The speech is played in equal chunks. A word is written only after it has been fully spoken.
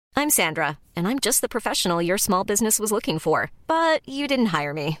I'm Sandra, and I'm just the professional your small business was looking for. But you didn't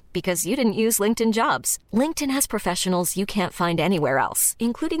hire me because you didn't use LinkedIn Jobs. LinkedIn has professionals you can't find anywhere else,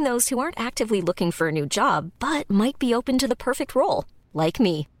 including those who aren't actively looking for a new job, but might be open to the perfect role, like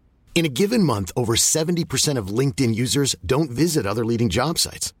me. In a given month, over 70% of LinkedIn users don't visit other leading job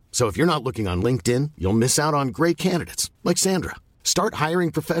sites. So if you're not looking on LinkedIn, you'll miss out on great candidates like Sandra. Start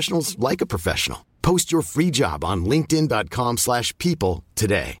hiring professionals like a professional. Post your free job on linkedin.com/people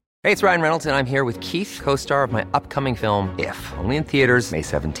today. Hey, it's Ryan Reynolds, and I'm here with Keith, co-star of my upcoming film, If, only in theaters May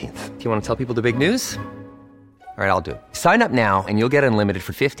 17th. Do you want to tell people the big news? All right, I'll do it. Sign up now and you'll get unlimited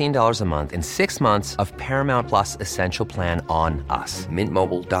for $15 a month and 6 months of Paramount Plus Essential Plan on us.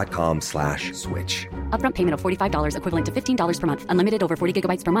 MintMobile.com/switch. Upfront payment of $45 equivalent to $15 per month. Unlimited over 40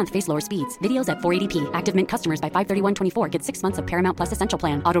 gigabytes per month. Face lower speeds. Videos at 480p. Active Mint customers by 531.24 get 6 months of Paramount Plus Essential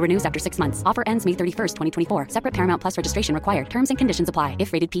Plan. Auto renews after 6 months. Offer ends May 31st, 2024. Separate Paramount Plus registration required. Terms and conditions apply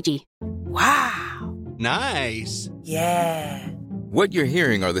if rated PG. Wow. Nice. Yeah. What you're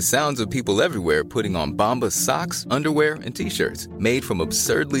hearing are the sounds of people everywhere putting on Bombas socks, underwear, and T-shirts made from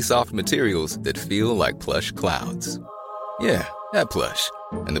absurdly soft materials that feel like plush clouds. Yeah, that plush.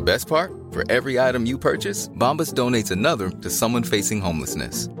 And the best part? For every item you purchase, Bombas donates another to someone facing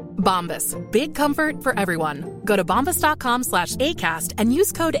homelessness. Bombas. Big comfort for everyone. Go to bombas.com/ACAST and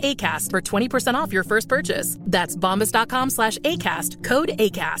use code ACAST for 20% off your first purchase. That's bombas.com/ACAST. Code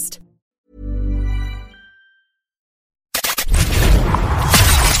ACAST.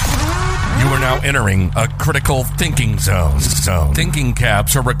 You are now entering a critical thinking zone. Thinking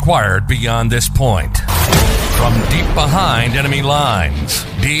caps are required beyond this point. From deep behind enemy lines,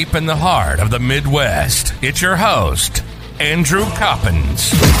 deep in the heart of the Midwest, it's your host, Andrew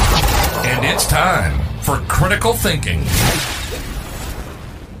Coppins. And it's time for Critical Thinking.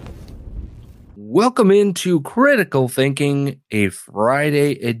 Welcome into Critical Thinking, a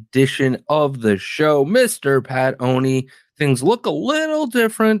Friday edition of the show. Mr. Pat Oney. Things look a little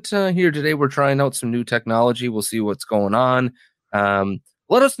different here today. We're trying out some new technology. We'll see what's going on.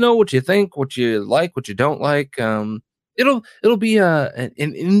 Let us know what you think, what you like, what you don't like. It'll be an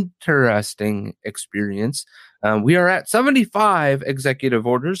interesting experience. We are at 75 executive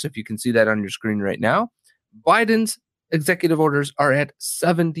orders, if you can see that on your screen right now. Biden's executive orders are at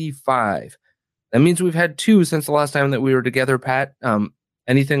 75. That means we've had 2 since the last time that we were together, Pat.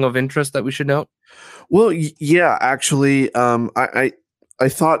 Anything of interest that we should note? Well, yeah, actually, I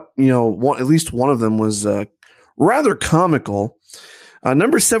thought, at least one of them was rather comical.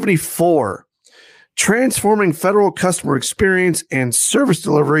 Number 74, transforming federal customer experience and service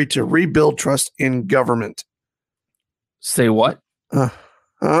delivery to rebuild trust in government. Say what? I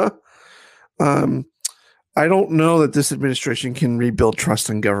don't know that this administration can rebuild trust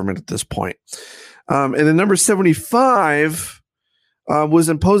in government at this point. And then number 75 was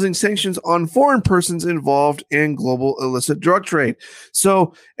imposing sanctions on foreign persons involved in global illicit drug trade.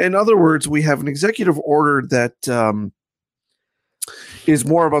 So, in other words, we have an executive order that is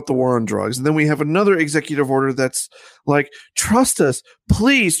more about the war on drugs. And then we have another executive order that's like, trust us,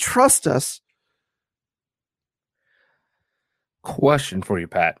 please trust us. Question for you,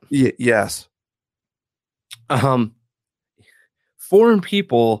 Pat. Yes. Foreign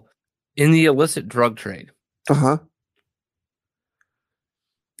people in the illicit drug trade. Uh-huh.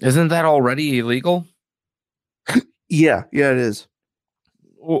 Isn't that already illegal? Yeah, it is.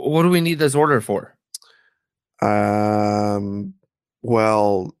 What do we need this order for?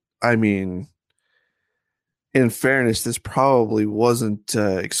 Well, I mean, in fairness, this probably wasn't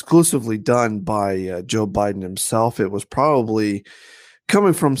exclusively done by Joe Biden himself. It was probably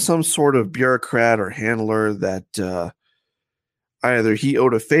coming from some sort of bureaucrat or handler that either he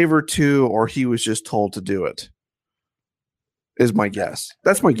owed a favor to or he was just told to do it. Is my guess.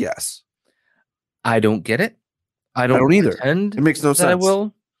 That's my guess. I don't get it. I don't either. It makes no sense. I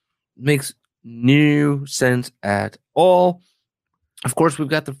will. Makes no sense at all. Of course, we've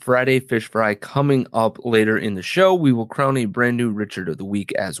got the Friday Fish Fry coming up later in the show. We will crown a brand new Richard of the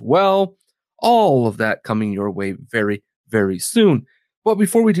Week as well. All of that coming your way very, very soon. But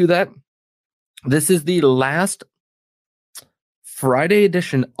before we do that, this is the last Friday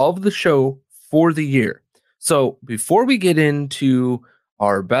edition of the show for the year. So before we get into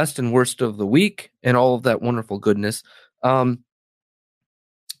our best and worst of the week and all of that wonderful goodness, we're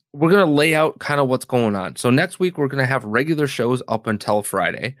going to lay out kind of what's going on. So next week, we're going to have regular shows up until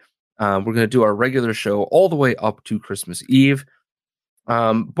Friday. We're going to do our regular show all the way up to Christmas Eve.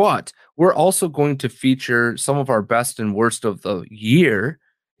 But we're also going to feature some of our best and worst of the year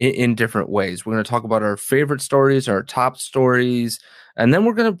in different ways. We're going to talk about our favorite stories, our top stories, and then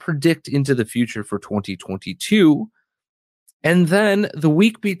we're going to predict into the future for 2022. And then the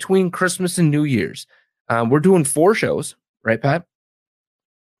week between Christmas and New Year's, we're doing 4 shows, right, Pat?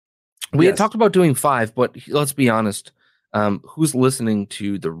 We had talked about doing 5, but let's be honest. Who's listening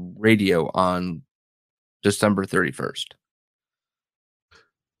to the radio on December 31st?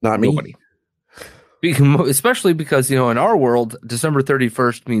 Not Nobody. Me. Especially because, in our world, December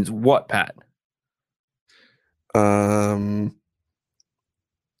 31st means what, Pat?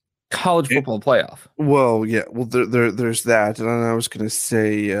 College football playoff. Well, yeah. Well, there's that. And I was going to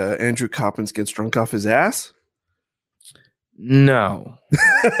say Andrew Coppins gets drunk off his ass. No.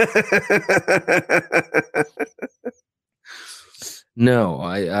 No,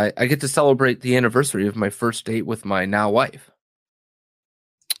 I get to celebrate the anniversary of my first date with my now wife.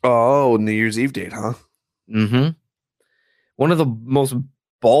 Oh, New Year's Eve date, huh? Mm-hmm. One of the most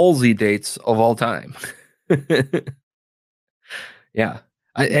ballsy dates of all time. Yeah.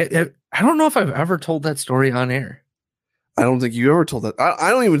 I don't know if I've ever told that story on air. I don't think you ever told that. I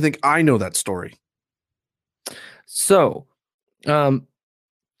don't even think I know that story. So, the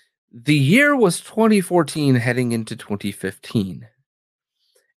year was 2014 heading into 2015.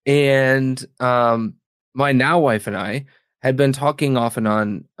 And my now wife and I had been talking off and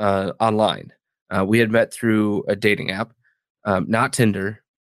on online. We had met through a dating app, not Tinder,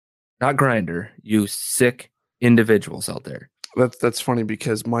 not Grindr. You sick individuals out there. That's funny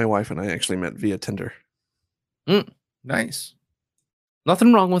because my wife and I actually met via Tinder. Nice.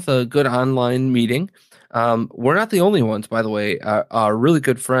 Nothing wrong with a good online meeting. We're not the only ones, by the way. Our really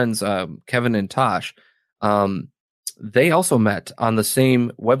good friends, Kevin and Tosh, they also met on the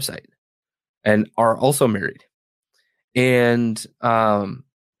same website and are also married. And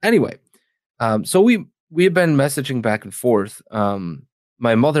anyway, so we have been messaging back and forth.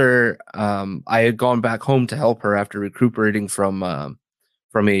 My mother, I had gone back home to help her after recuperating from a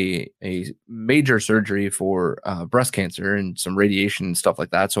major surgery for breast cancer and some radiation and stuff like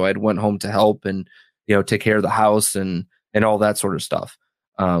that. So I went home to help and take care of the house and all that sort of stuff,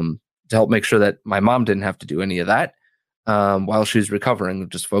 to help make sure that my mom didn't have to do any of that while she was recovering.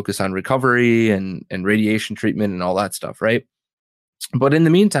 Just focus on recovery and radiation treatment and all that stuff, right? But in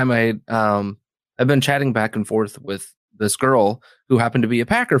the meantime, I've been chatting back and forth with this girl who happened to be a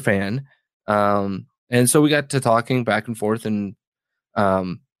Packer fan, and so we got to talking back and forth, and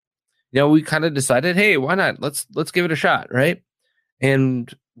we kind of decided, hey, why not? Let's give it a shot, right?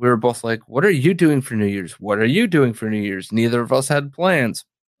 And we were both like, what are you doing for New Year's? What are you doing for New Year's? Neither of us had plans.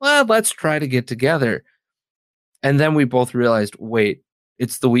 Well, let's try to get together. And then we both realized, wait,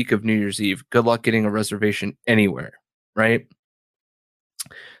 it's the week of New Year's Eve. Good luck getting a reservation anywhere, right?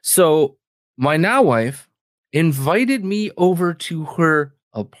 So my now wife invited me over to her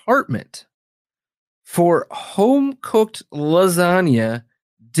apartment for home-cooked lasagna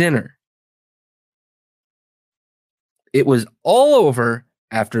dinner. It was all over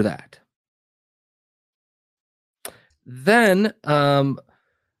after that. Then,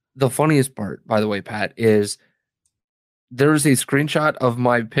 the funniest part, by the way, Pat, is there's a screenshot of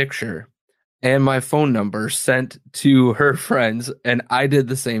my picture and my phone number sent to her friends, and I did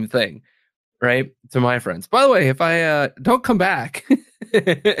the same thing, right, to my friends. By the way, if I don't come back,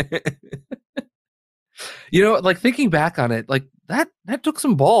 thinking back on it, like that took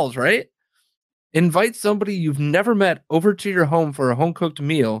some balls, right? Invite somebody you've never met over to your home for a home-cooked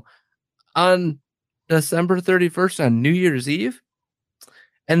meal on December 31st on New Year's Eve.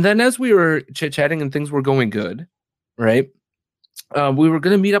 And then as we were chit-chatting and things were going good, right, we were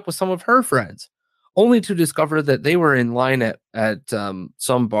going to meet up with some of her friends, only to discover that they were in line at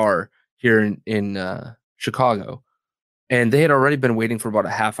some bar here in Chicago. And they had already been waiting for about a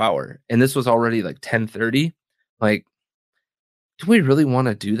half hour. And this was already like 10:30. Like, do we really want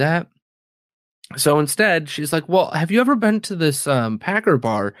to do that? So instead, she's like, well, have you ever been to this Packer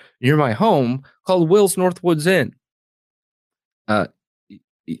bar near my home called Will's Northwoods Inn? I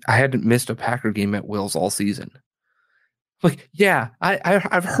hadn't missed a Packer game at Will's all season. Like, yeah,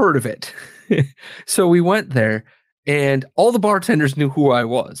 I've heard of it. So we went there, and all the bartenders knew who I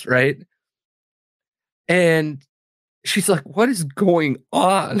was, right? And she's like, what is going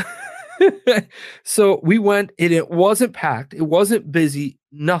on? So we went, and it wasn't packed. It wasn't busy,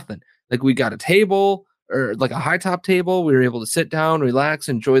 nothing. Like, we got a table, or like a high top table. We were able to sit down, relax,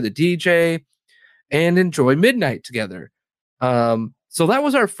 enjoy the DJ, and enjoy midnight together. So that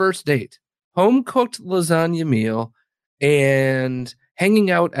was our first date. Home cooked lasagna meal and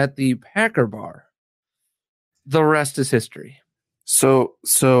hanging out at the Packer bar. The rest is history. So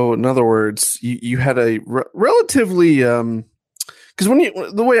in other words, you had a relatively because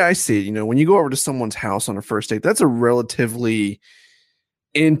the way I see it, when you go over to someone's house on a first date, that's a relatively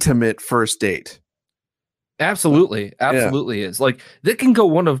intimate first date. Absolutely is. Like, that can go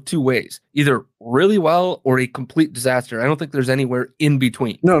one of two ways, either really well or a complete disaster. I don't think there's anywhere in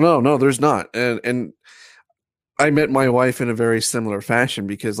between. No, there's not. And I met my wife in a very similar fashion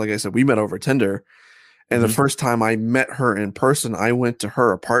because, like I said, we met over Tinder. And the first time I met her in person, I went to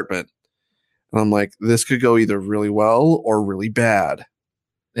her apartment. And I'm like, this could go either really well or really bad.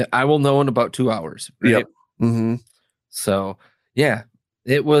 I will know in about 2 hours. Right? Yep. Mm-hmm. So, yeah,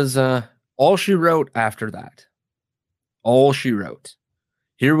 it was all she wrote after that. All she wrote.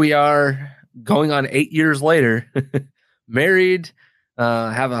 Here we are going on 8 years later, married,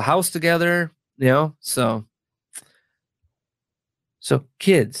 have a house together, so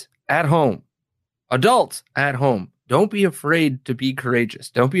kids at home, adults at home, don't be afraid to be courageous.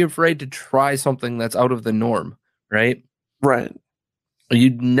 Don't be afraid to try something that's out of the norm, right? Right. You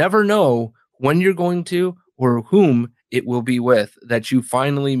never know when you're going to or whom it will be with that you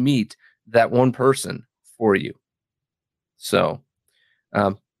finally meet that one person for you. So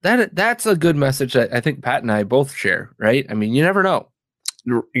that's a good message that I think Pat and I both share, right? I mean, you never know.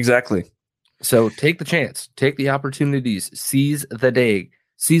 Exactly. So take the chance, take the opportunities, seize the day,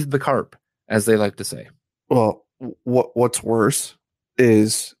 seize the carp, as they like to say. Well, what's worse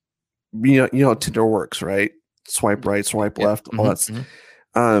is, Tinder works, right? Swipe right, swipe left, all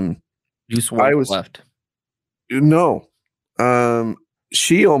that. You swiped left. No.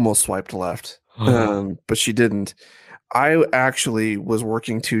 She almost swiped left, but she didn't. I actually was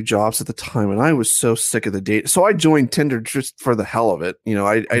working 2 jobs at the time, and I was so sick of the date. So I joined Tinder just for the hell of it.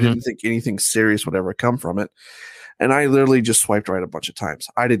 I didn't think anything serious would ever come from it. And I literally just swiped right a bunch of times.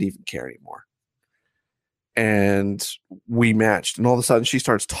 I didn't even care anymore. And we matched. And all of a sudden, she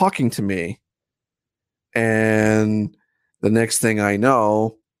starts talking to me. And the next thing I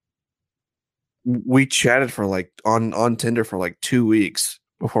know, we chatted for on Tinder for 2 weeks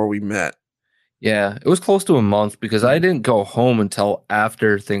before we met. Yeah, it was close to a month because I didn't go home until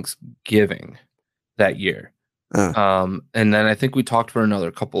after Thanksgiving that year. And then I think we talked for another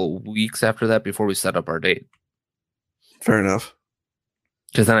couple of weeks after that before we set up our date. Fair enough.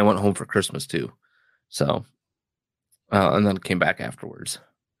 Because then I went home for Christmas too. So, and then came back afterwards.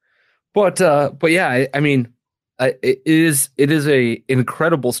 But yeah, I mean, it is a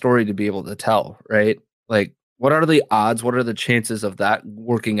incredible story to be able to tell, right? Like, what are the odds? What are the chances of that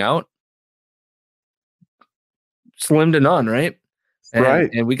working out? Slim to none, right?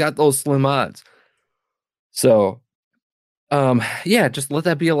 And we got those slim odds. So, yeah, just let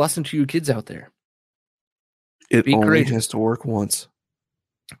that be a lesson to you kids out there. It only has to work once.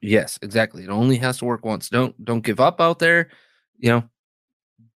 Yes, exactly. It only has to work once. Don't give up out there.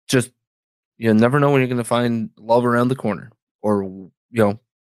 Just you never know when you're going to find love around the corner, or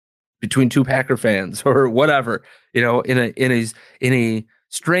between 2 Packer fans or whatever. In a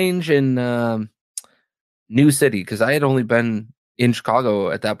strange and new city, because I had only been in Chicago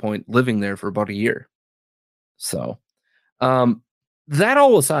at that point, living there for about a year. So, that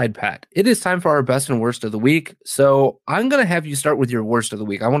all aside, Pat, it is time for our best and worst of the week. So I'm going to have you start with your worst of the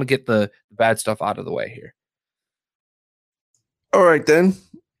week. I want to get the bad stuff out of the way here. All right, then.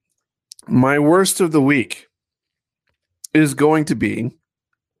 My worst of the week is going to be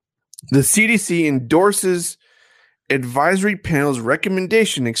the CDC endorses advisory panel's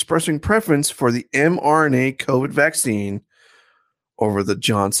recommendation expressing preference for the mRNA COVID vaccine over the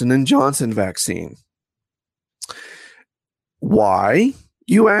Johnson & Johnson vaccine. Why,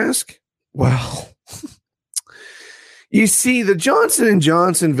 you ask? Well, you see, the Johnson &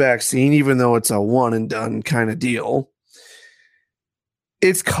 Johnson vaccine, even though it's a one and done kind of deal,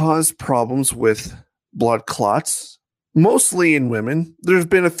 it's caused problems with blood clots, mostly in women. There's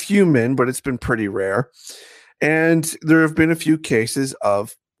been a few men, but it's been pretty rare. And there have been a few cases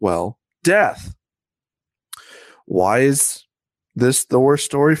of, death. Why is this the worst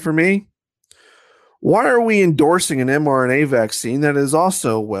story for me? Why are we endorsing an mRNA vaccine that has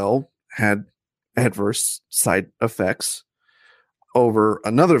also, had adverse side effects over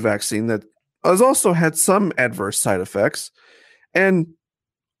another vaccine that has also had some adverse side effects and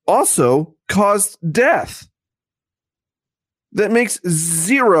also caused death? That makes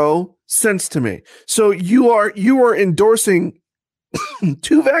zero sense to me. So you are endorsing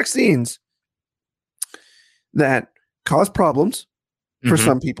 2 vaccines that cause problems for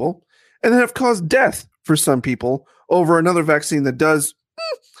some people and then have caused death for some people over another vaccine that does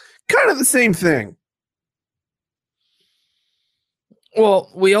kind of the same thing.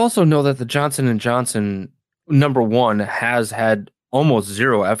 Well, we also know that the Johnson & Johnson, number one, has had almost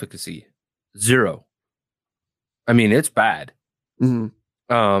zero efficacy. Zero. I mean, it's bad. Mm-hmm.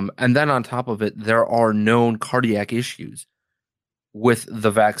 And then on top of it, there are known cardiac issues with the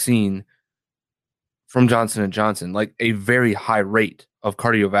vaccine from Johnson & Johnson, like a very high rate of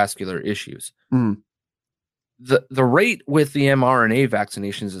cardiovascular issues. Mm. The rate with the mRNA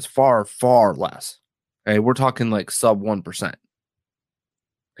vaccinations is far, far less. Okay, we're talking like sub 1%.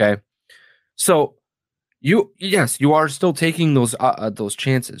 Okay, so you are still taking those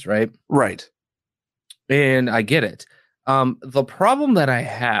chances, right? Right. And I get it. The problem that I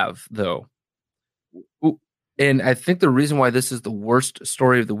have, though, and I think the reason why this is the worst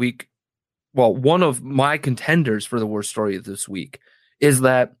story of the week, well, one of my contenders for the worst story of this week, is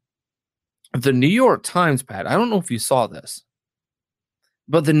that the New York Times, Pat, I don't know if you saw this,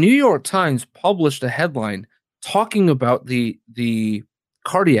 but the New York Times published a headline talking about the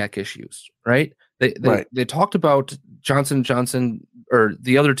cardiac issues, right? They talked about Johnson & Johnson, or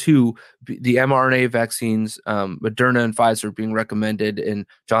the other two, the mRNA vaccines, Moderna and Pfizer being recommended, and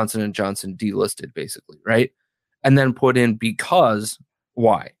Johnson & Johnson delisted, basically, right? And then put in because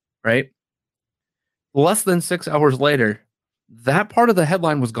why, right? Less than 6 hours later, that part of the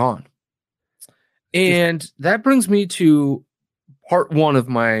headline was gone. And that brings me to part one of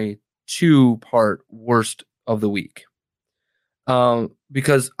my 2-part worst of the week.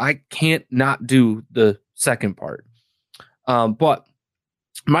 Because I can't not do the second part. But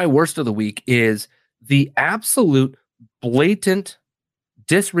my worst of the week is the absolute blatant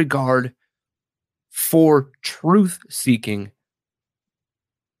disregard for truth seeking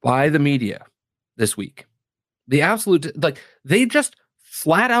by the media this week. The absolute, like, they just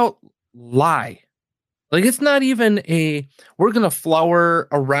flat out lie. Like, it's not even we're going to flower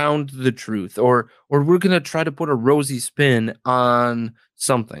around the truth or we're going to try to put a rosy spin on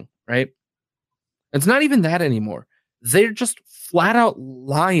something, right? It's not even that anymore. They're just flat out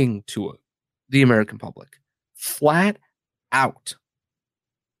lying to the American public. Flat out.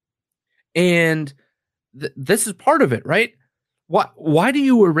 And this is part of it, right? Why do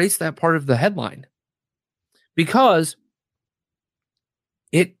you erase that part of the headline? Because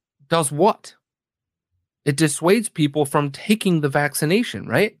it does what? It dissuades people from taking the vaccination,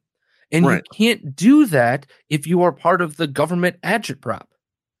 right? And you can't do that if you are part of the government agitprop,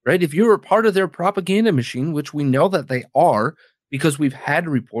 right? If you're a part of their propaganda machine, which we know that they are, because we've had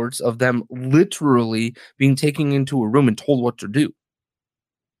reports of them literally being taken into a room and told what to do.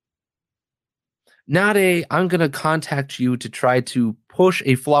 Not I'm going to contact you to try to push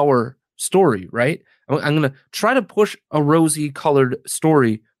a flower story, right? I'm going to try to push a rosy colored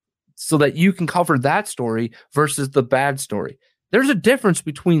story so that you can cover that story versus the bad story. There's a difference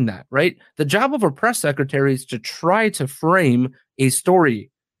between that, right? The job of a press secretary is to try to frame a story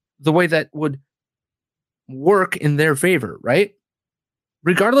the way that would work in their favor, right?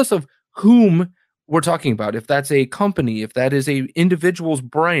 Regardless of whom we're talking about, if that's a company, if that is a individual's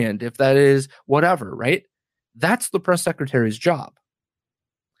brand, if that is whatever, right? That's the press secretary's job.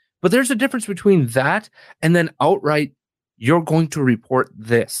 But there's a difference between that and then outright, you're going to report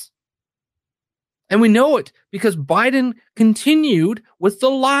this. And we know it because Biden continued with the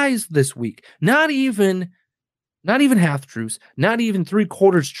lies this week. Not even half truths, not even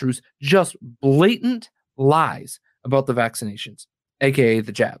 3/4 truths, just blatant lies about the vaccinations, aka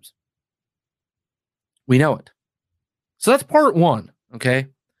the jabs. We know it. So that's part one, okay?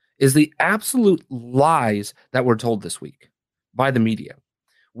 Is the absolute lies that were told this week by the media.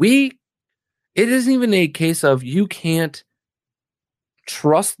 It isn't even a case of you can't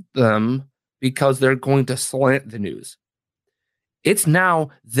trust them because they're going to slant the news. It's now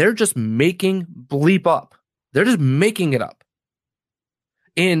they're just making bleep up. They're just making it up.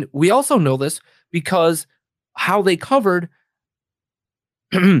 And we also know this because how they covered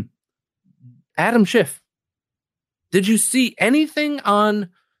Adam Schiff. Did you see anything on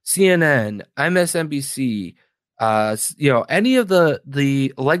CNN, MSNBC, any of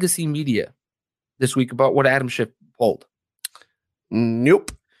the legacy media this week about what Adam Schiff pulled?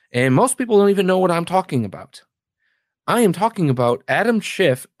 Nope. And most people don't even know what I'm talking about. I am talking about Adam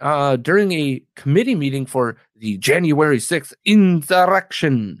Schiff during a committee meeting for the January 6th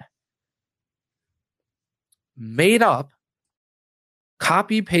insurrection. Made up,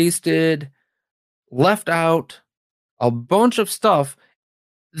 copy-pasted, left out a bunch of stuff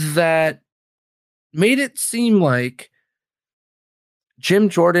that made it seem like Jim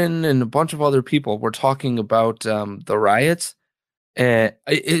Jordan and a bunch of other people were talking about the riots. And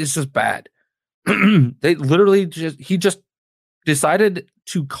it's just bad. They literally he just decided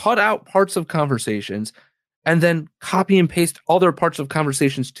to cut out parts of conversations and then copy and paste other parts of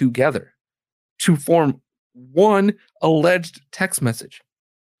conversations together to form one alleged text message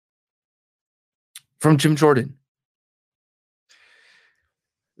from Jim Jordan.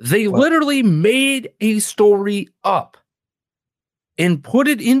 They literally made a story up and put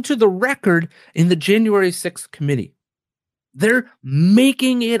it into the record in the January 6th committee. They're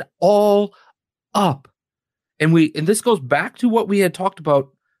making it all up. And this goes back to what we had talked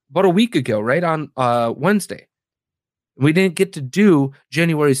about a week ago, right? On Wednesday. We didn't get to do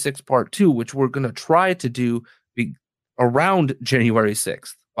January 6th part 2, which we're going to try to do around January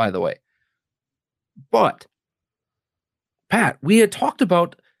 6th, by the way. But, Pat, we had talked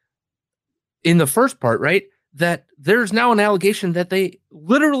about in the first part, right, that there's now an allegation that they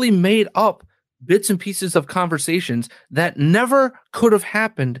literally made up bits and pieces of conversations that never could have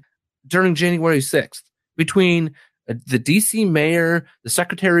happened during January 6th between the DC mayor, the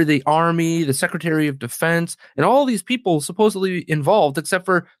Secretary of the Army, the Secretary of Defense, and all these people supposedly involved, except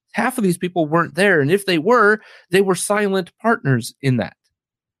for half of these people weren't there. And if they were silent partners in that.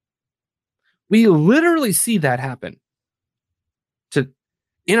 We literally see that happen.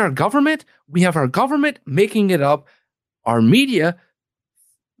 In our government, we have our government making it up, our media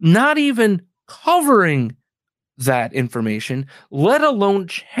not even covering that information, let alone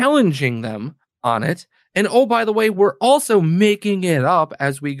challenging them on it. And oh, by the way, we're also making it up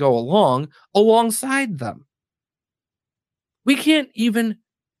as we go along alongside them. We can't even,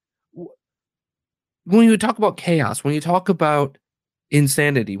 when you talk about chaos, when you talk about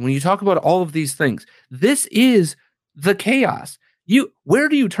insanity, when you talk about all of these things, this is the chaos. Where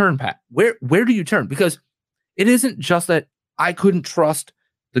do you turn, Pat? Where do you turn? Because it isn't just that I couldn't trust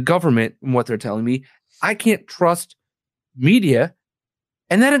the government and what they're telling me. I can't trust media,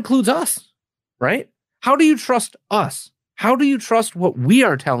 and that includes us, right? How do you trust us? How do you trust what we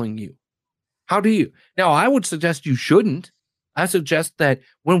are telling you? How do you? Now, I would suggest you shouldn't. I suggest that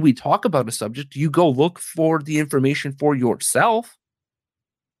when we talk about a subject, you go look for the information for yourself.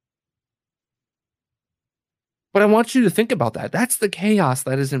 But I want you to think about that. That's the chaos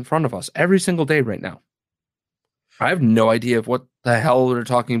that is in front of us every single day right now. I have no idea if what the hell they're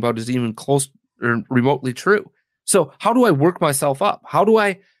talking about is even close or remotely true. So how do I work myself up? How do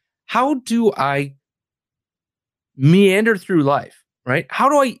I meander through life, right? How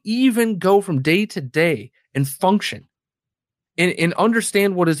do I even go from day to day and function and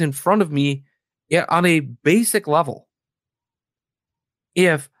understand what is in front of me on a basic level?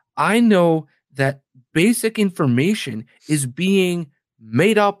 If I know that basic information is being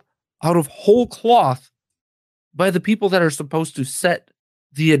made up out of whole cloth by the people that are supposed to set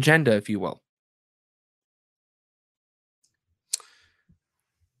the agenda, if you will.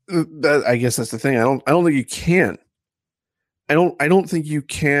 I guess that's the thing. I don't think you can. I don't think you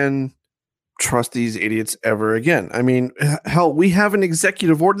can trust these idiots ever again. I mean, hell, we have an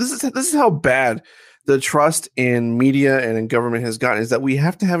executive order. This is how bad the trust in media and in government has gotten, is that we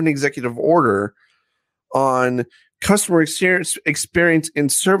have to have an executive order on customer experience in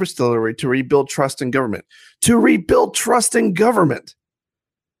service delivery to rebuild trust in government. To rebuild trust in government.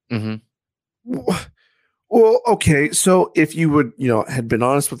 Mm-hmm. Well, okay, so if you would, had been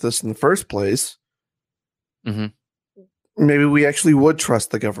honest with us in the first place, mm-hmm. maybe we actually would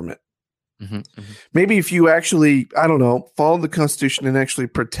trust the government. Mm-hmm. Mm-hmm. Maybe if you actually, I don't know, followed the Constitution and actually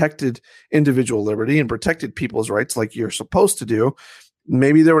protected individual liberty and protected people's rights like you're supposed to do,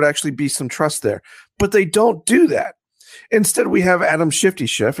 maybe there would actually be some trust there. But they don't do that. Instead, we have Adam Shifty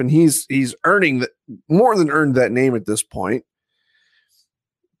Schiff, and he's earning more than earned that name at this point,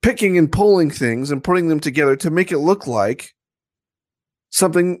 picking and pulling things and putting them together to make it look like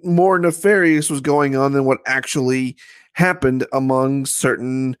something more nefarious was going on than what actually happened among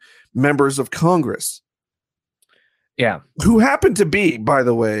certain members of Congress. Yeah. Who happen to be, by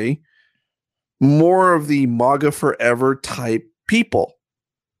the way, more of the MAGA forever type people.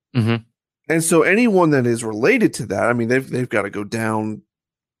 Mm-hmm. And so anyone that is related to that, I mean, they've got to go down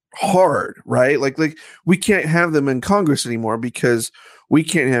hard, right? Like we can't have them in Congress anymore because we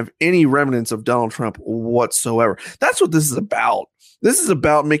can't have any remnants of Donald Trump whatsoever. That's what this is about. This is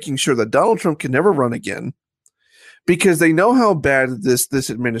about making sure that Donald Trump can never run again, because they know how bad this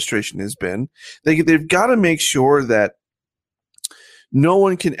administration has been. They've got to make sure that no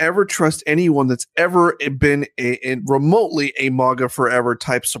one can ever trust anyone that's ever been remotely a MAGA forever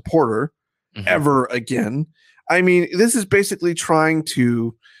type supporter ever again. I mean, this is basically trying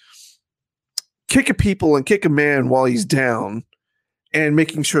to kick a people and kick a man while he's down and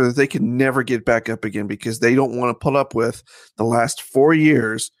making sure that they can never get back up again, because they don't want to put up with the last 4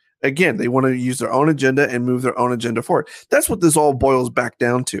 years. Again, they want to use their own agenda and move their own agenda forward. That's what this all boils back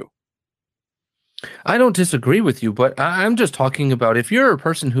down to. I don't disagree with you, but I'm just talking about if you're a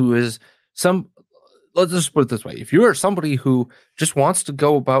person who is let's just put it this way. If you are somebody who just wants to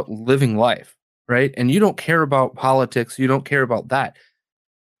go about living life, right? And you don't care about politics, you don't care about that.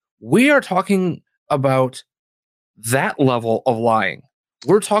 We are talking about that level of lying.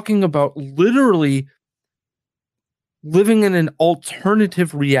 We're talking about literally living in an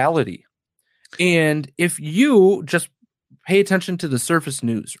alternative reality. And if you just pay attention to the surface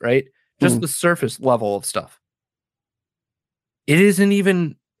news, right? Just the surface level of stuff, it isn't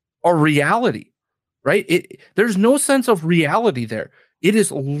even a reality, right? There's no sense of reality there. It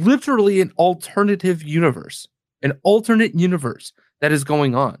is literally an alternative universe, an alternate universe that is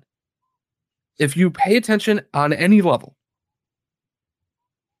going on. If you pay attention on any level,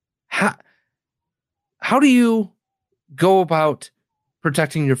 how do you go about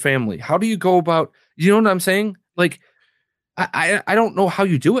protecting your family? How do you go about, you know what I'm saying? Like, I don't know how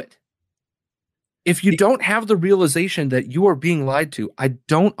you do it. If you don't have the realization that you are being lied to, I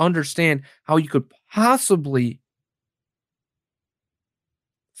don't understand how you could possibly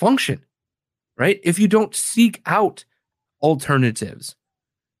function, right? If you don't seek out alternatives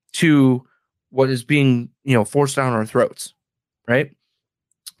to what is being, forced down our throats, right?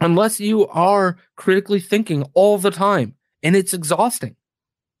 Unless you are critically thinking all the time, and it's exhausting.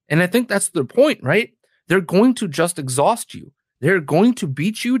 And I think that's the point, right? They're going to just exhaust you. They're going to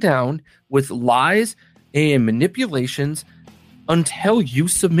beat you down with lies and manipulations until you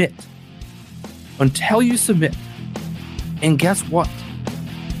submit. Until you submit. And guess what?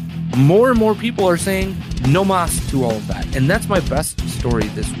 More and more people are saying no mas to all of that. And that's my best story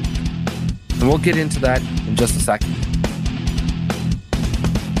this week. And we'll get into that in just a second.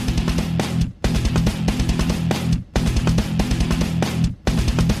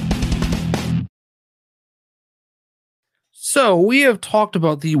 So we have talked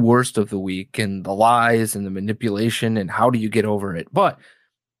about the worst of the week and the lies and the manipulation and how do you get over it. But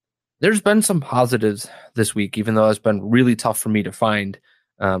there's been some positives this week, even though it's been really tough for me to find,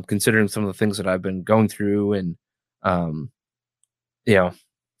 considering some of the things that I've been going through and,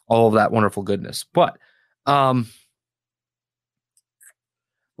 all of that wonderful goodness. But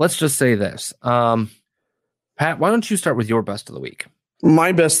let's just say this. Pat, why don't you start with your best of the week?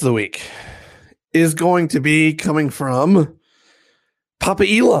 My best of the week is going to be coming from Papa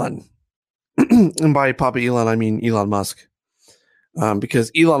Elon. And by Papa Elon, I mean Elon Musk.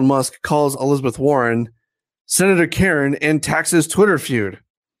 Because Elon Musk calls Elizabeth Warren Senator Karen and taxes Twitter feud.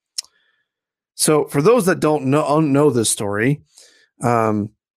 So for those that don't know this story,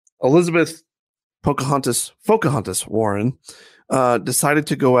 Elizabeth Pocahontas Warren decided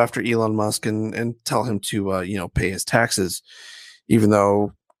to go after Elon Musk and tell him to pay his taxes, even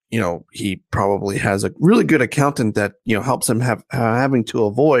though he probably has a really good accountant that helps him having to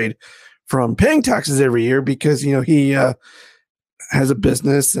avoid from paying taxes every year because he has a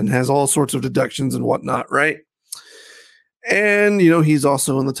business and has all sorts of deductions and whatnot, right? And he's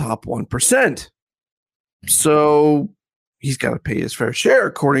also in the top 1%, so he's got to pay his fair share,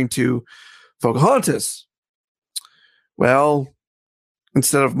 according to Pocahontas. Well,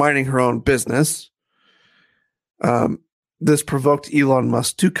 instead of minding her own business, this provoked Elon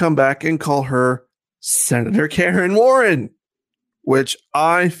Musk to come back and call her Senator Karen Warren, which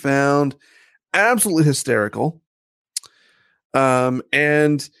I found absolutely hysterical.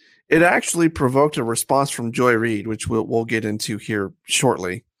 And it actually provoked a response from Joy Reid, which we'll get into here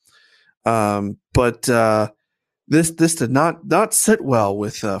shortly. But this did not sit well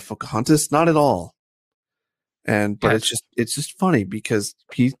with Pocahontas, not at all. But it's just funny because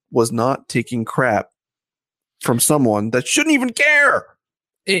he was not taking crap from someone that shouldn't even care.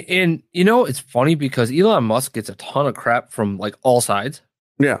 And it's funny because Elon Musk gets a ton of crap from like all sides.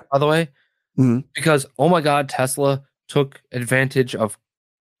 Yeah. By the way, because, oh my God, Tesla took advantage of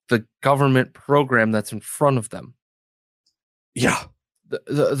the government program that's in front of them. Yeah.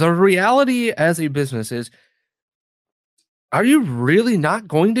 The reality as a business is, are you really not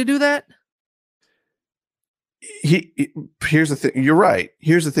going to do that? Here's the thing. You're right.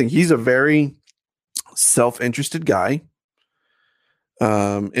 Here's the thing. He's a very self-interested guy.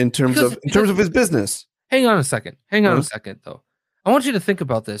 In terms of his business. Hang on a second, though. I want you to think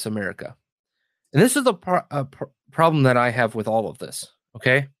about this, America. And this is the problem that I have with all of this,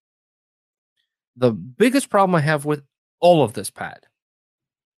 okay? The biggest problem I have with all of this, Pat,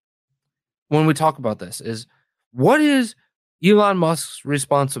 when we talk about this, is what is Elon Musk's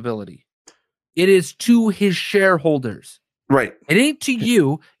responsibility? It is to his shareholders. Right. It ain't to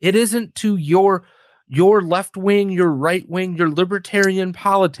you. It isn't to your left wing, your right wing, your libertarian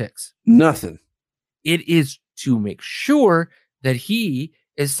politics. Nothing. It is to make sure that he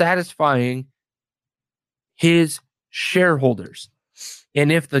is satisfying his shareholders. And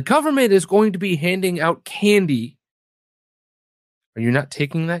if the government is going to be handing out candy, are you not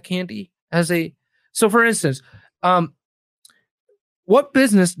taking that candy as a... So for instance, What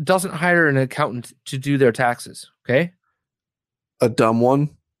business doesn't hire an accountant to do their taxes? Okay. A dumb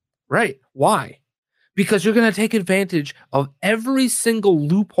one. Right. Why? Because you're going to take advantage of every single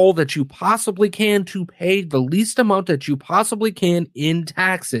loophole that you possibly can to pay the least amount that you possibly can in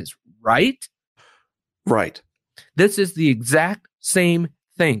taxes, right? Right. This is the exact same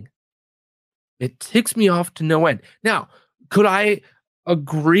thing. It ticks me off to no end. Now, could I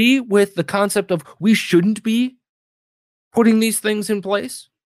agree with the concept of we shouldn't be putting these things in place?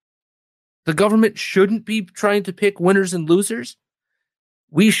 The government shouldn't be trying to pick winners and losers.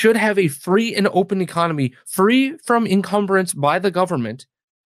 We should have a free and open economy, free from encumbrance by the government.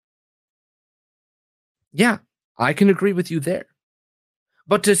 Yeah, I can agree with you there.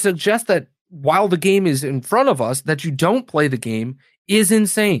 But to suggest that while the game is in front of us, that you don't play the game is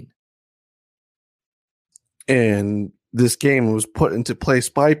insane. And this game was put into place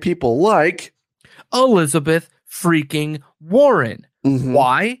by people like Elizabeth freaking Warren. Mhm.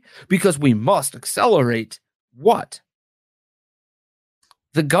 Why? Because we must accelerate what?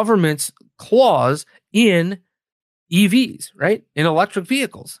 The government's clause in EVs, right? In electric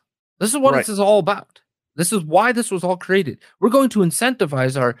vehicles. This is what Right. this is all about. This is why this was all created. We're going to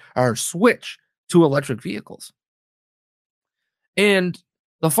incentivize our switch to electric vehicles. And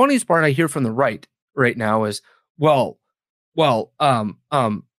the funniest part I hear from the right now is, well,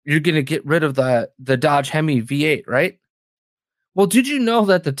 you're going to get rid of the Dodge Hemi V8, right? Well, did you know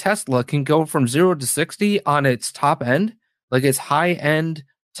that the Tesla can go from 0 to 60 on its top end? Like its high-end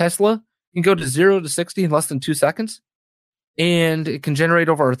Tesla can go to 0 to 60 in less than 2 seconds. And it can generate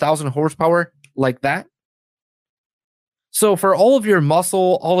over 1,000 horsepower like that. So for all of your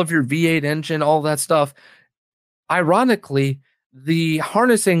muscle, all of your V8 engine, all that stuff, ironically, the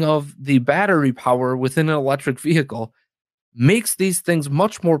harnessing of the battery power within an electric vehicle makes these things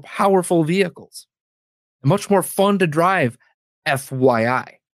much more powerful vehicles. And much more fun to drive,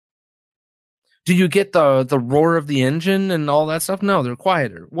 FYI. Do you get the roar of the engine and all that stuff? No, they're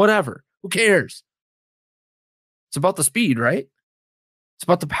quieter. Whatever. Who cares? It's about the speed, right? It's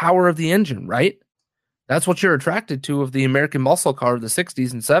about the power of the engine, right? That's what you're attracted to of the American muscle car of the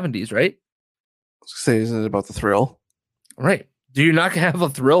 60s and 70s, right? Say, isn't it about the thrill? Right. Do you not have a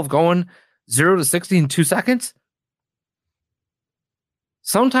thrill of going 0 to 60 in 2 seconds?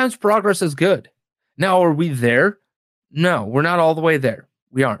 Sometimes progress is good. Now, are we there? No, we're not all the way there.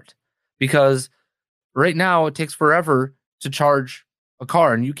 We aren't. Because right now it takes forever to charge a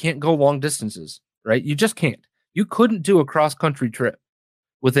car and you can't go long distances, right? You just can't. You couldn't do a cross-country trip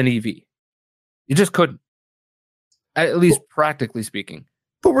with an EV. You just couldn't. At least practically speaking.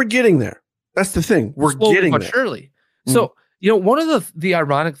 But we're getting there. That's the thing. We're Slowly getting but there. surely. So, one of the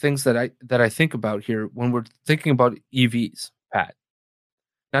ironic things that I think about here when we're thinking about EVs, Pat,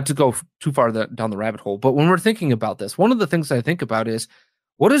 not to go too far down the rabbit hole, but when we're thinking about this, one of the things I think about is,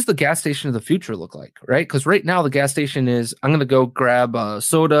 what does the gas station of the future look like, right? Because right now the gas station is, I'm going to go grab a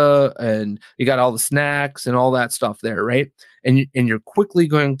soda and you got all the snacks and all that stuff there, right? And you're quickly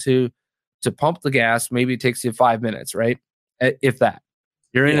going to pump the gas. Maybe it takes you 5 minutes, right? If that.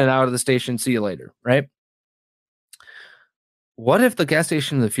 You're in and out of the station. See you later, right? What if the gas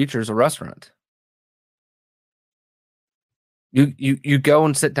station of the future is a restaurant? You go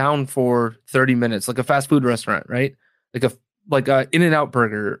and sit down for 30 minutes, like a fast food restaurant, right? Like a In-N-Out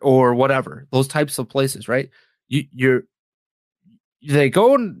Burger or whatever, those types of places, right? They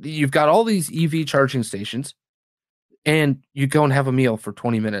go and you've got all these EV charging stations, and you go and have a meal for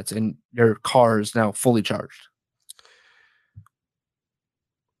 20 minutes, and your car is now fully charged.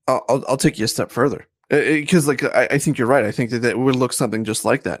 I'll take you a step further because, I think you're right. I think that it would look something just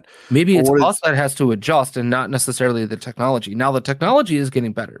like that. Maybe it's us that has to adjust, and not necessarily the technology. Now the technology is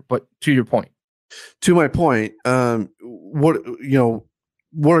getting better, but to your point. To my point, what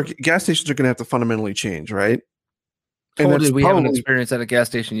gas stations are going to have to fundamentally change, right? Totally, we have an experience at a gas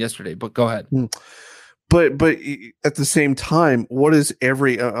station yesterday, but go ahead. But at the same time, what is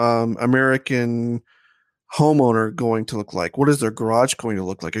every American homeowner going to look like? What is their garage going to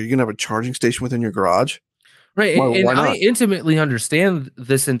look like? Are you going to have a charging station within your garage? Right, and I intimately understand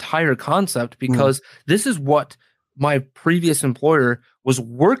this entire concept because this is what my previous employer was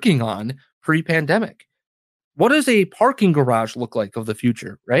working on pre-pandemic. What does a parking garage look like of the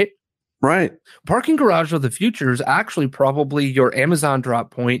future, right? Right. Parking garage of the future is actually probably your Amazon drop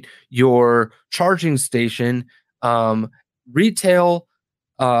point, your charging station, retail,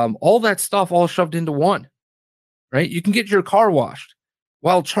 all that stuff all shoved into one, right? You can get your car washed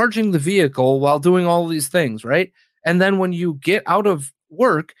while charging the vehicle, while doing all these things, right? And then when you get out of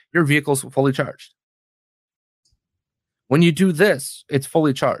work, your vehicle's fully charged. When you do this, it's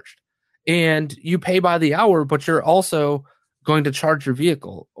fully charged. And you pay by the hour, but you're also going to charge your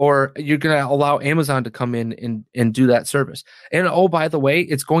vehicle, or you're going to allow Amazon to come in and do that service. And oh, by the way,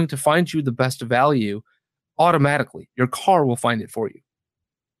 it's going to find you the best value automatically. Your car will find it for you.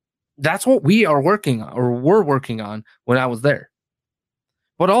 That's what we are working on, or were working on when I was there.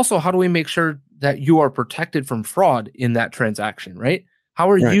 But also, how do we make sure that you are protected from fraud in that transaction, right? How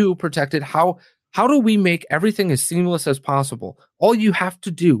are you protected? How do we make everything as seamless as possible? All you have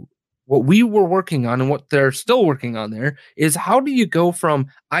to do, what we were working on and what they're still working on there, is how do you go from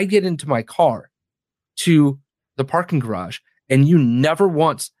I get into my car to the parking garage and you never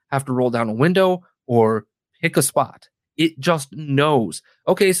once have to roll down a window or pick a spot. It just knows.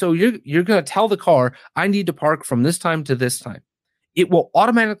 Okay, so you're going to tell the car, I need to park from this time to this time. It will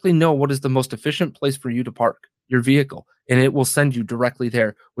automatically know what is the most efficient place for you to park your vehicle, and it will send you directly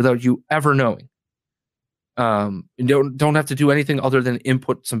there without you ever knowing. You don't have to do anything other than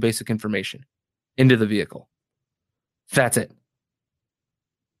input some basic information into the vehicle. That's it.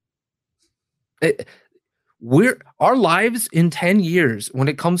 Our lives in 10 years, when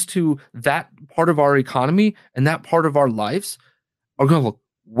it comes to that part of our economy and that part of our lives, are going to look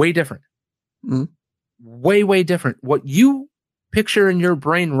way different. Mm-hmm. Way different. What you picture in your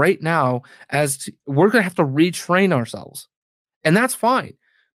brain right now we're going to have to retrain ourselves. And that's fine.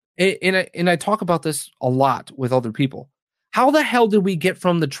 And I talk about this a lot with other people. How the hell did we get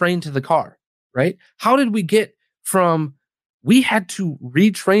from the train to the car, right? How did we get from... We had to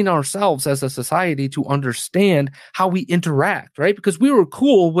retrain ourselves as a society to understand how we interact, right? Because we were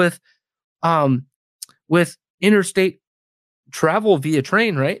cool with interstate travel via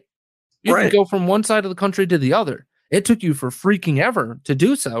train, right? You can go from one side of the country to the other. It took you for freaking ever to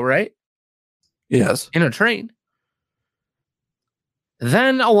do so, right? Yes. In a train.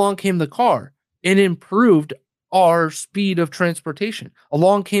 Then along came the car and improved our speed of transportation.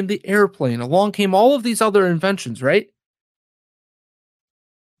 Along came the airplane. Along came all of these other inventions, right?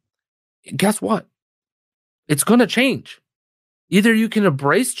 Guess what? It's going to change. Either you can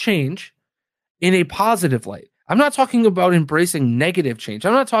embrace change in a positive light. I'm not talking about embracing negative change.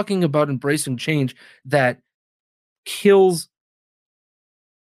 I'm not talking about embracing change that kills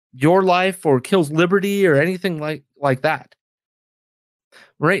your life or kills liberty or anything like that.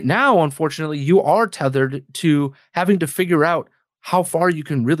 Right now, unfortunately, you are tethered to having to figure out how far you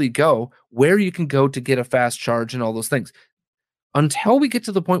can really go, where you can go to get a fast charge and all those things. Until we get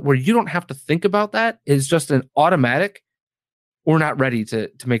to the point where you don't have to think about that, it's just an automatic, we're not ready to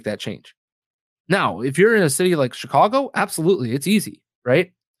make that change. Now, if you're in a city like Chicago, absolutely, it's easy,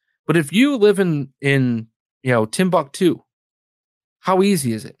 right? But if you live in Timbuktu, how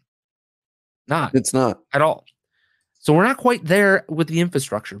easy is it? Not. It's not. At all. So we're not quite there with the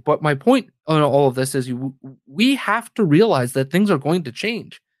infrastructure. But my point on all of this is we have to realize that things are going to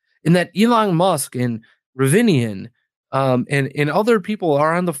change, and that Elon Musk and Ravinian and other people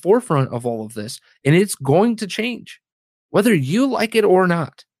are on the forefront of all of this, and it's going to change, whether you like it or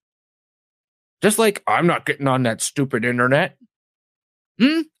not. Just like, I'm not getting on that stupid internet.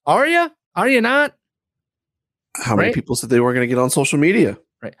 Are you? Are you not? How many people said they weren't going to get on social media?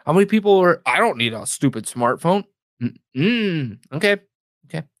 Right. How many people are, I don't need a stupid smartphone. Okay.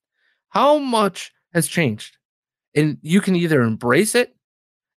 How much has changed? And you can either embrace it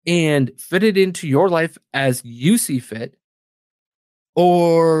and fit it into your life as you see fit,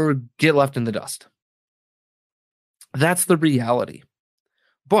 or get left in the dust. That's the reality.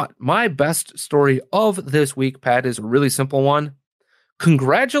 But my best story of this week, Pat, is a really simple one.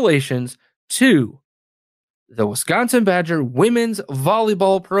 Congratulations to the Wisconsin Badger women's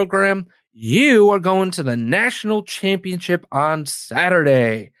volleyball program. You are going to the national championship on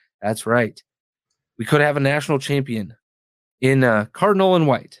Saturday. That's right. We could have a national champion in Cardinal and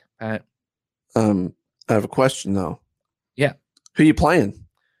White, Pat. I have a question, though. Yeah. Who are you playing?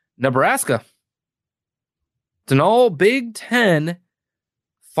 Nebraska. It's an all Big Ten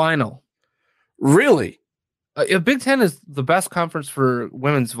final. Really? Big Ten is the best conference for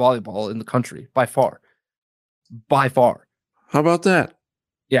women's volleyball in the country, by far. By far. How about that?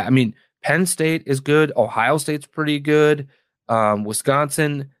 Yeah, I mean, Penn State is good. Ohio State's pretty good.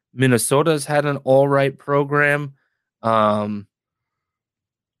 Wisconsin, Minnesota's had an all right program.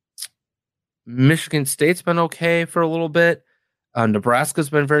 Michigan State's been okay for a little bit. Nebraska's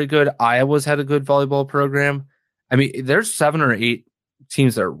been very good. Iowa's had a good volleyball program. I mean, there's 7 or 8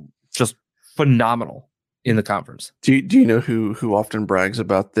 teams that are just phenomenal in the conference. Do you know who often brags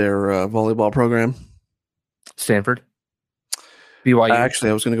about their volleyball program? Stanford. BYU.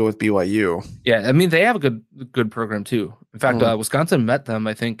 Actually, I was going to go with BYU. Yeah, I mean, they have a good program too. In fact, Wisconsin met them,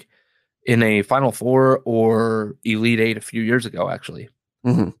 I think, in a Final Four or Elite Eight a few years ago, actually.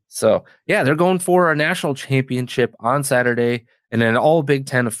 So, yeah, they're going for a national championship on Saturday and an all Big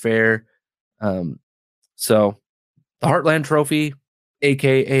Ten affair. So the Heartland Trophy,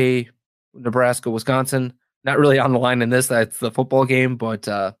 a.k.a. Nebraska, Wisconsin, not really on the line in this. That's the football game, but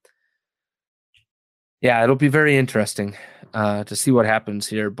yeah, it'll be very interesting to see what happens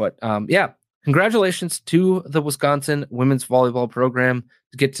here. But yeah, congratulations to the Wisconsin women's volleyball program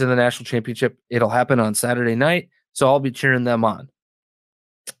to get to the national championship. It'll happen on Saturday night, so I'll be cheering them on.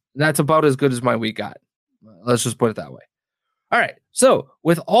 That's about as good as my week got. Let's just put it that way. All right. So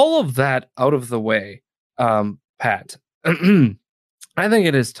with all of that out of the way, Pat, I think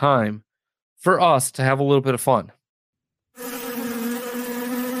it is time for us to have a little bit of fun.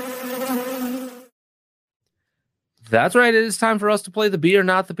 That's right. It is time for us to play the Be or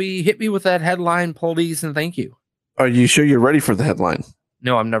Not the Be. Hit me with that headline, please, and thank you. Are you sure you're ready for the headline?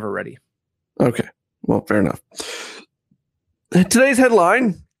 No, I'm never ready. Okay. Well, fair enough. Today's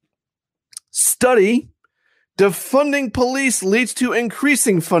headline: study, defunding police leads to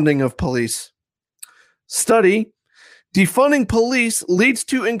increasing funding of police. Study, defunding police leads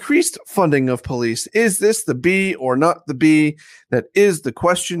to increased funding of police. Is this the Be or not the Be? That is the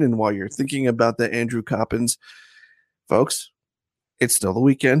question. And while you're thinking about that, Andrew Coppins, folks, it's still the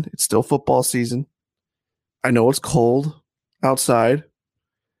weekend. It's still football season. I know it's cold outside.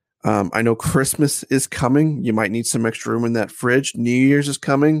 I know Christmas is coming. You might need some extra room in that fridge. New Year's is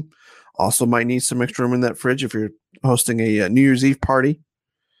coming. Also might need some extra room in that fridge if you're hosting a New Year's Eve party.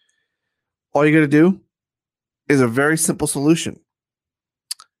 All you got to do is a very simple solution.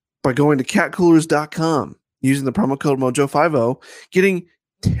 By going to catcoolers.com, using the promo code Mojo50, getting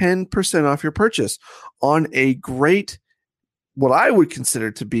 10% off your purchase on a great, what I would consider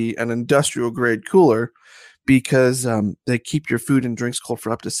to be an industrial grade cooler, because they keep your food and drinks cold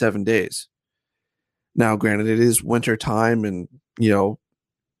for up to 7 days. Now, granted, it is winter time and,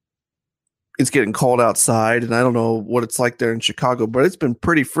 it's getting cold outside, and I don't know what it's like there in Chicago, but it's been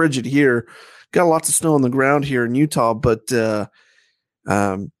pretty frigid here. Got lots of snow on the ground here in Utah, but if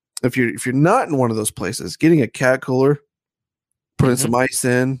you're not in one of those places, getting a cat cooler, putting some ice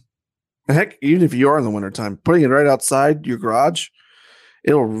in, heck, even if you are in the wintertime, putting it right outside your garage,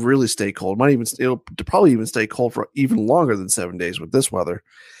 it'll really stay cold. It'll probably even stay cold for even longer than 7 days with this weather.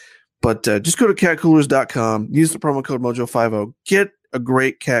 But just go to catcoolers.com, use the promo code Mojo50, get a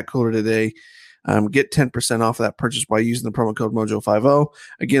great cat cooler today. Get 10% off of that purchase by using the promo code Mojo50.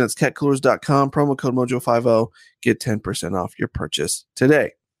 Again, it's catcoolers.com, promo code Mojo50, get 10% off your purchase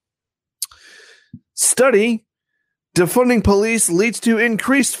today. Study, defunding police leads to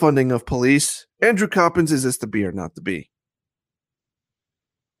increased funding of police. Andrew Coppins, is this the Be or not the Be?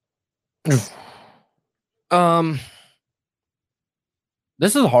 This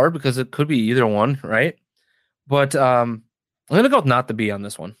is hard because it could be either one, right? But I'm gonna go with not the Be on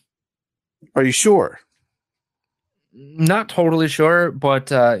this one. Are you sure? Not totally sure,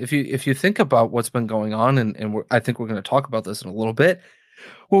 but if you think about what's been going on, and I think we're going to talk about this in a little bit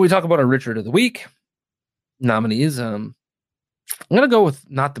when we talk about our Richard of the Week nominees. I'm gonna go with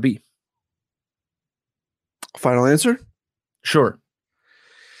not the Be. Final answer? Sure.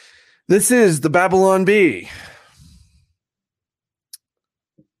 This is the Babylon Bee.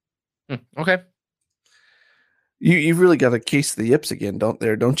 Okay. You've really got a case of the yips again,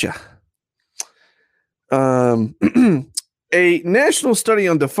 don't you? A national study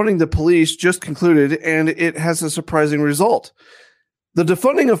on defunding the police just concluded, and it has a surprising result. The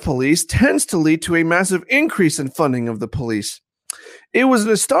defunding of police tends to lead to a massive increase in funding of the police. It was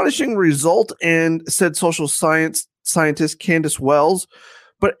an astonishing result, and said social scientist Candace Wells,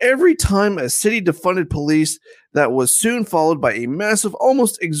 but every time a city defunded police, that was soon followed by a massive,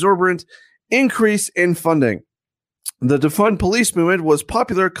 almost exorbitant increase in funding. The defund police movement was a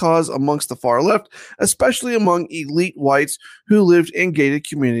popular cause amongst the far left, especially among elite whites who lived in gated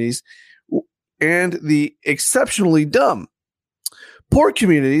communities, and the exceptionally dumb. Poor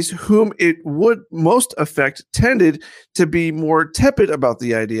communities, whom it would most affect, tended to be more tepid about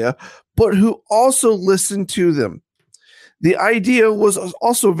the idea, but who also listened to them. The idea was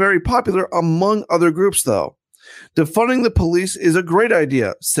also very popular among other groups, though. Defunding the police is a great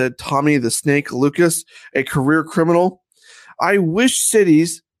idea, said Tommy the Snake Lucas, a career criminal. I wish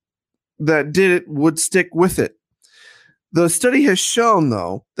cities that did it would stick with it. The study has shown,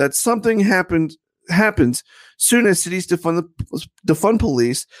 though, that something happens soon as cities defund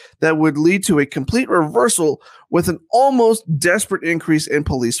police that would lead to a complete reversal with an almost desperate increase in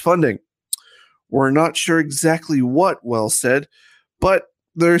police funding. We're not sure exactly what, Wells said, but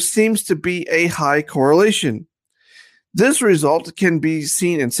there seems to be a high correlation. This result can be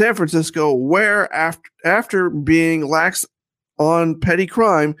seen in San Francisco, where after being lax on petty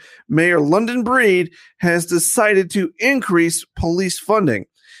crime, Mayor London Breed has decided to increase police funding.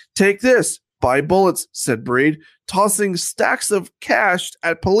 Take this, buy bullets, said Breed, tossing stacks of cash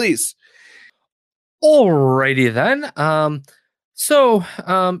at police. Alrighty then.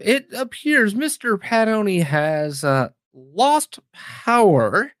 It appears Mr. Padoni has lost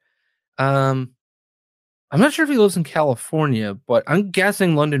power. I'm not sure if he lives in California, but I'm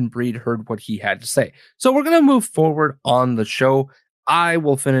guessing London Breed heard what he had to say. So we're going to move forward on the show. I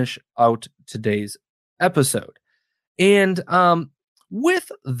will finish out today's episode. And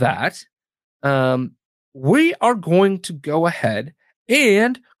with that, we are going to go ahead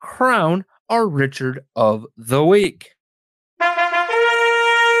and crown our Richard of the Week.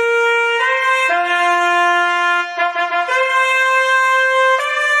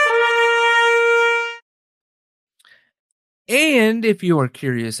 And if you are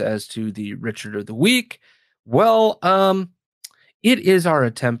curious as to the Richard of the Week, well, it is our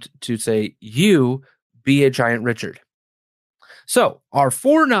attempt to say, you be a giant Richard. So our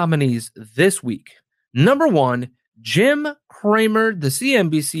 4 nominees this week. Number 1, Jim Cramer, the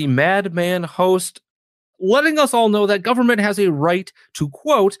CNBC Madman host, letting us all know that government has a right to,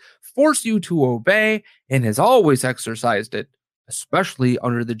 quote, force you to obey, and has always exercised it, especially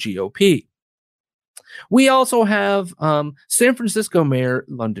under the GOP. We also have San Francisco Mayor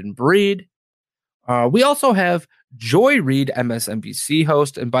London Breed. We also have Joy Reid, MSNBC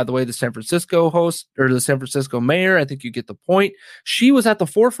host. And by the way, the San Francisco host, or the San Francisco mayor, I think you get the point. She was at the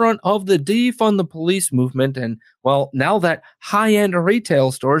forefront of the defund the police movement. And well, now that high-end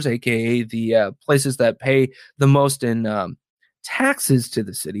retail stores, aka the places that pay the most in taxes to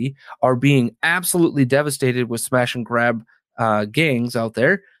the city, are being absolutely devastated with smash and grab gangs out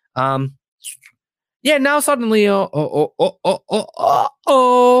there. Yeah, now suddenly,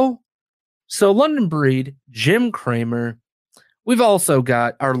 So London Breed, Jim Cramer. We've also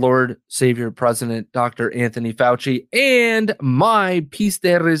got our Lord, Savior, President, Dr. Anthony Fauci, and my piece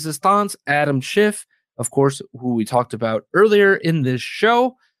de resistance, Adam Schiff, of course, who we talked about earlier in this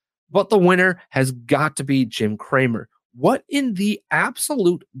show. But the winner has got to be Jim Cramer. What in the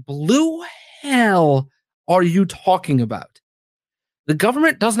absolute blue hell are you talking about? The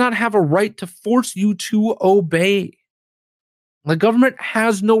government does not have a right to force you to obey. The government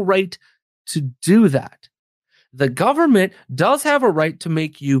has no right to do that. The government does have a right to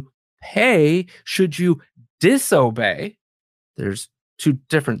make you pay should you disobey. There's 2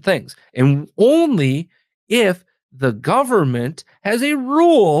 different things. And only if the government has a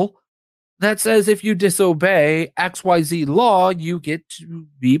rule that says if you disobey XYZ law, you get to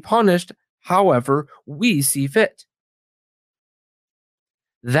be punished however we see fit.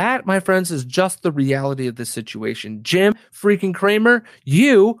 That, my friends, is just the reality of the situation. Jim freaking Cramer,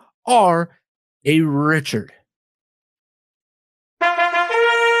 you are a Richard.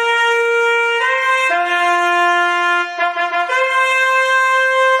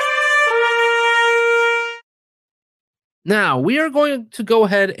 Now, we are going to go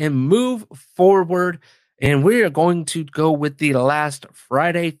ahead and move forward, and we are going to go with the last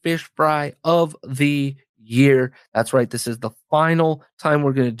Friday Fish Fry of the year. That's right. This is the final time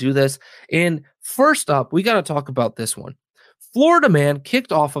we're going to do this. And first up, we got to talk about this one. Florida man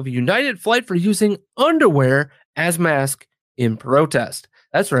kicked off of a United flight for using underwear as mask in protest.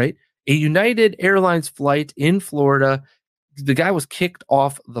 That's right. A United Airlines flight in Florida. The guy was kicked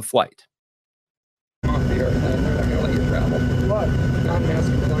off the flight.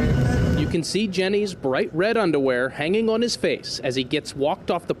 You can see Jenny's bright red underwear hanging on his face as he gets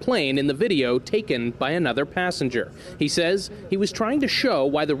walked off the plane in the video taken by another passenger. He says he was trying to show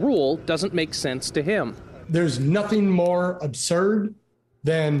why the rule doesn't make sense to him. There's nothing more absurd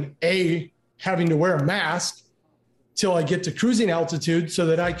than having to wear a mask till I get to cruising altitude so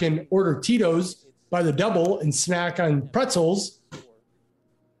that I can order Tito's by the double and snack on pretzels,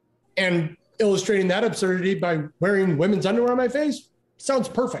 and illustrating that absurdity by wearing women's underwear on my face. Sounds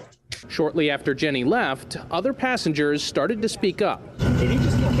perfect. Shortly after Jenny left, other passengers started to speak up. Did he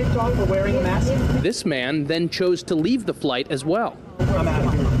just get kicked off for wearing a mask? This man then chose to leave the flight as well. I'm out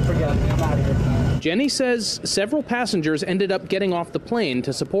of here. Forget it. I'm out of here. Jenny says several passengers ended up getting off the plane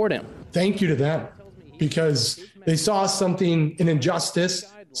to support him. Thank you to them, because they saw something, an injustice,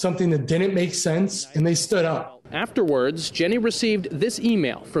 something that didn't make sense, and they stood up. Afterwards, Jenny received this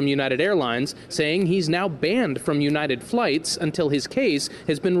email from United Airlines saying he's now banned from United flights until his case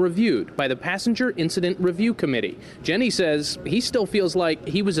has been reviewed by the Passenger Incident Review Committee. Jenny says he still feels like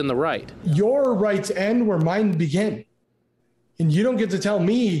he was in the right. Your rights end where mine begin. And you don't get to tell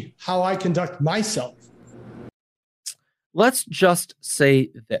me how I conduct myself. Let's just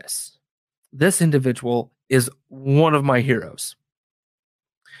say this. This individual is one of my heroes.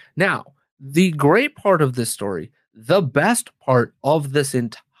 Now, the great part of this story, the best part of this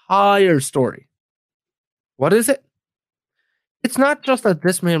entire story, what is it? It's not just that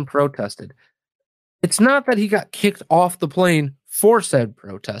this man protested. It's not that he got kicked off the plane for said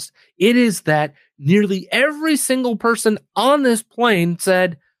protest. It is that nearly every single person on this plane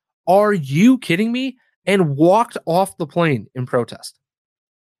said, "Are you kidding me?" and walked off the plane in protest.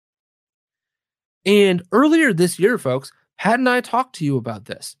 And earlier this year, folks, Pat and I talked to you about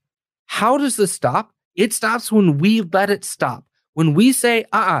this. How does this stop? It stops when we let it stop. When we say,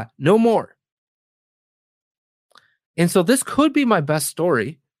 no more. And so this could be my best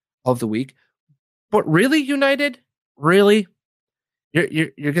story of the week. But really, United? Really?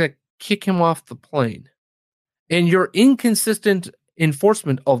 You're going to kick him off the plane. And your inconsistent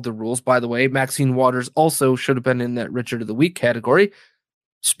enforcement of the rules, by the way, Maxine Waters also should have been in that Richard of the Week category.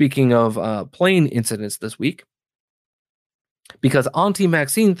 Speaking of plane incidents this week. Because Auntie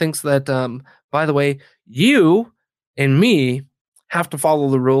Maxine thinks that, by the way, you and me have to follow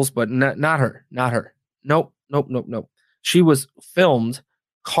the rules, but not her. Not her. Nope. She was filmed,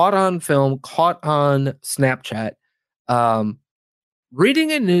 caught on film, caught on Snapchat,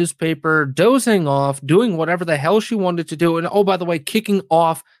 reading a newspaper, dozing off, doing whatever the hell she wanted to do. And oh, by the way, kicking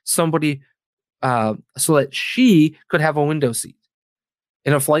off somebody so that she could have a window seat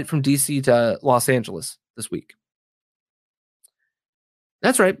in a flight from DC to Los Angeles this week.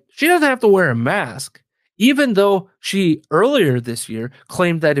 That's right. She doesn't have to wear a mask, even though she earlier this year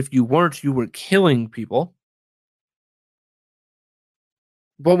claimed that if you weren't, you were killing people.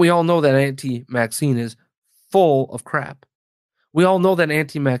 But we all know that Auntie Maxine is full of crap. We all know that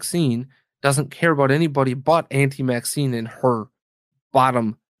Auntie Maxine doesn't care about anybody but Auntie Maxine and her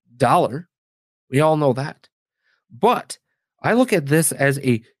bottom dollar. We all know that. But I look at this as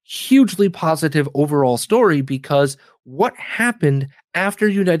a hugely positive overall story because what happened after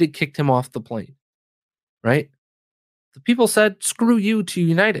United kicked him off the plane, right? The people said, screw you to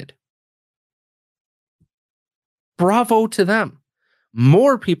United. Bravo to them.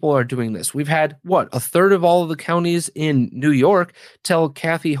 More people are doing this. We've had, a third of all of the counties in New York tell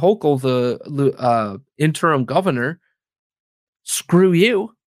Kathy Hochul, the interim governor, screw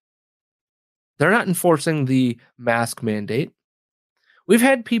you. They're not enforcing the mask mandate. We've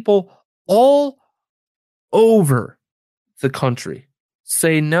had people all over the country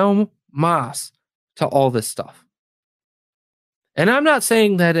say no mas to all this stuff. And I'm not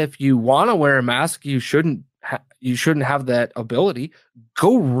saying that if you want to wear a mask, you shouldn't have that ability.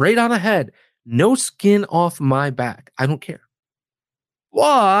 Go right on ahead. No skin off my back. I don't care.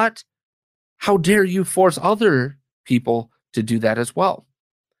 What? How dare you force other people to do that as well?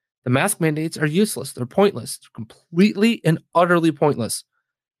 The mask mandates are useless. They're pointless. They're completely and utterly pointless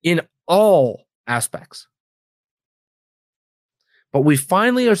in all aspects. But we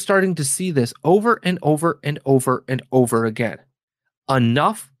finally are starting to see this over and over and over and over again.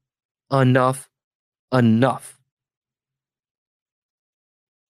 Enough.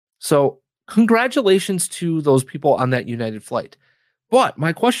 So congratulations to those people on that United flight. But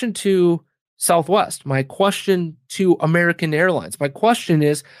my question to Southwest, my question to American Airlines, my question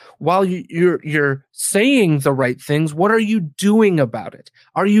is, while you're saying the right things, what are you doing about it?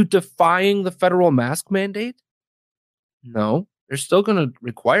 Are you defying the federal mask mandate? No, they're still going to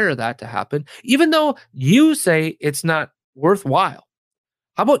require that to happen, even though you say it's not worthwhile.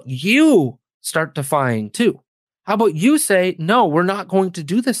 How about you start defying too? How about you say, no, we're not going to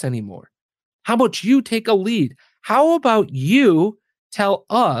do this anymore? How about you take a lead? How about you tell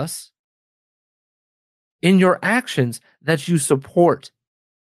us in your actions that you support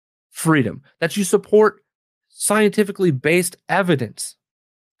freedom, that you support scientifically based evidence?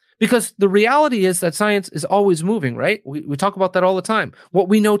 Because the reality is that science is always moving, right? We talk about that all the time. What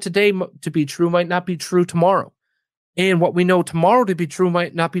we know today to be true might not be true tomorrow. And what we know tomorrow to be true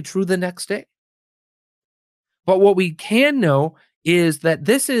might not be true the next day. But what we can know is that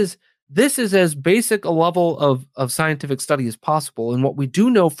this is as basic a level of scientific study as possible. And what we do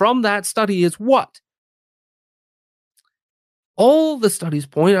know from that study is what? All the studies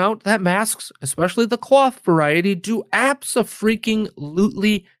point out that masks, especially the cloth variety, do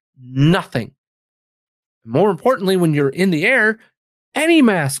abso-freaking-lutely nothing. More importantly, when you're in the air, any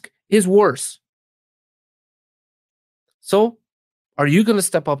mask is worse. So, are you going to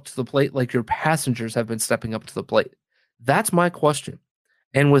step up to the plate like your passengers have been stepping up to the plate? That's my question.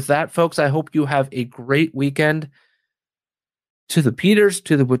 And with that, folks, I hope you have a great weekend. To the Peters,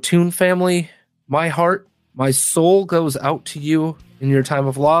 to the Batoon family, my heart, my soul goes out to you in your time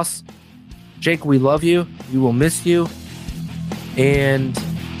of loss. Jake, we love you. We will miss you. And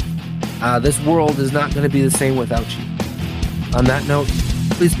This world is not going to be the same without you. On that note,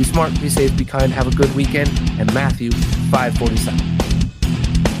 please be smart, be safe, be kind, have a good weekend, and Matthew 5:47.